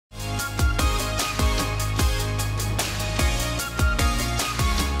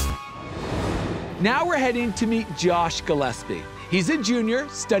Now we're heading to meet Josh Gillespie. He's a junior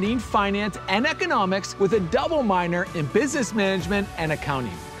studying finance and economics with a double minor in business management and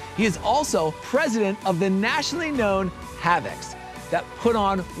accounting. He is also president of the nationally known Havocs that put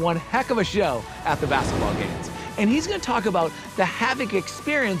on one heck of a show at the basketball games. And he's going to talk about the Havoc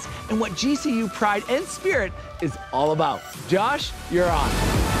experience and what GCU pride and spirit is all about. Josh, you're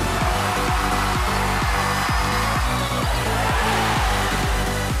on.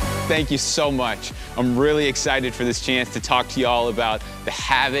 Thank you so much. I'm really excited for this chance to talk to you all about the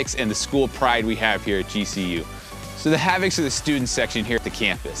Havocs and the school pride we have here at GCU. So the Havocs are the student section here at the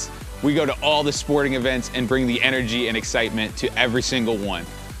campus. We go to all the sporting events and bring the energy and excitement to every single one.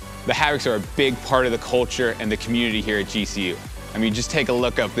 The Havocs are a big part of the culture and the community here at GCU. I mean, just take a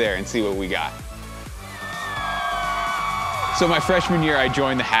look up there and see what we got. So my freshman year, I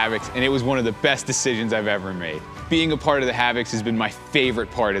joined the Havocs, and it was one of the best decisions I've ever made. Being a part of the Havocs has been my favorite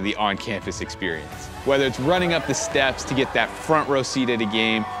part of the on-campus experience. Whether it's running up the steps to get that front row seat at a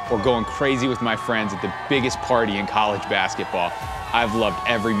game or going crazy with my friends at the biggest party in college basketball, I've loved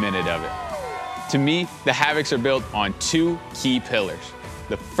every minute of it. To me, the Havocs are built on two key pillars.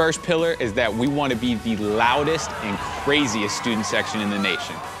 The first pillar is that we want to be the loudest and craziest student section in the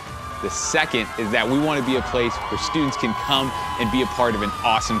nation. The second is that we want to be a place where students can come and be a part of an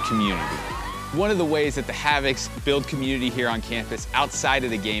awesome community. One of the ways that the Havocs build community here on campus outside of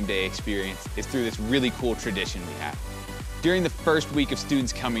the game day experience is through this really cool tradition we have. During the first week of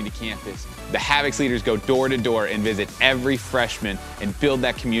students coming to campus, the Havocs leaders go door to door and visit every freshman and build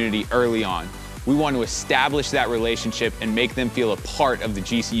that community early on. We want to establish that relationship and make them feel a part of the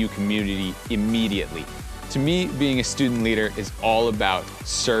GCU community immediately. To me, being a student leader is all about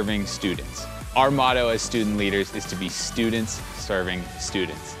serving students. Our motto as student leaders is to be students serving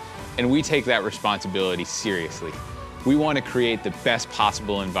students. And we take that responsibility seriously. We want to create the best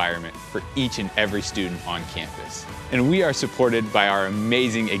possible environment for each and every student on campus. And we are supported by our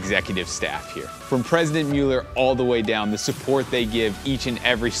amazing executive staff here. From President Mueller all the way down, the support they give each and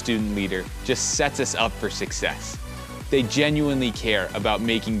every student leader just sets us up for success. They genuinely care about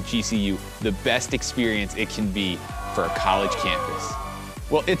making GCU the best experience it can be for a college campus.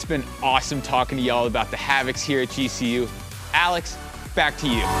 Well, it's been awesome talking to y'all about the Havocs here at GCU. Alex, back to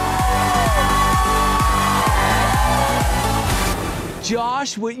you.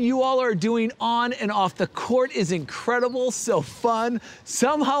 Josh, what you all are doing on and off the court is incredible, so fun.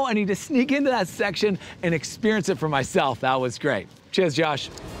 Somehow I need to sneak into that section and experience it for myself. That was great. Cheers, Josh.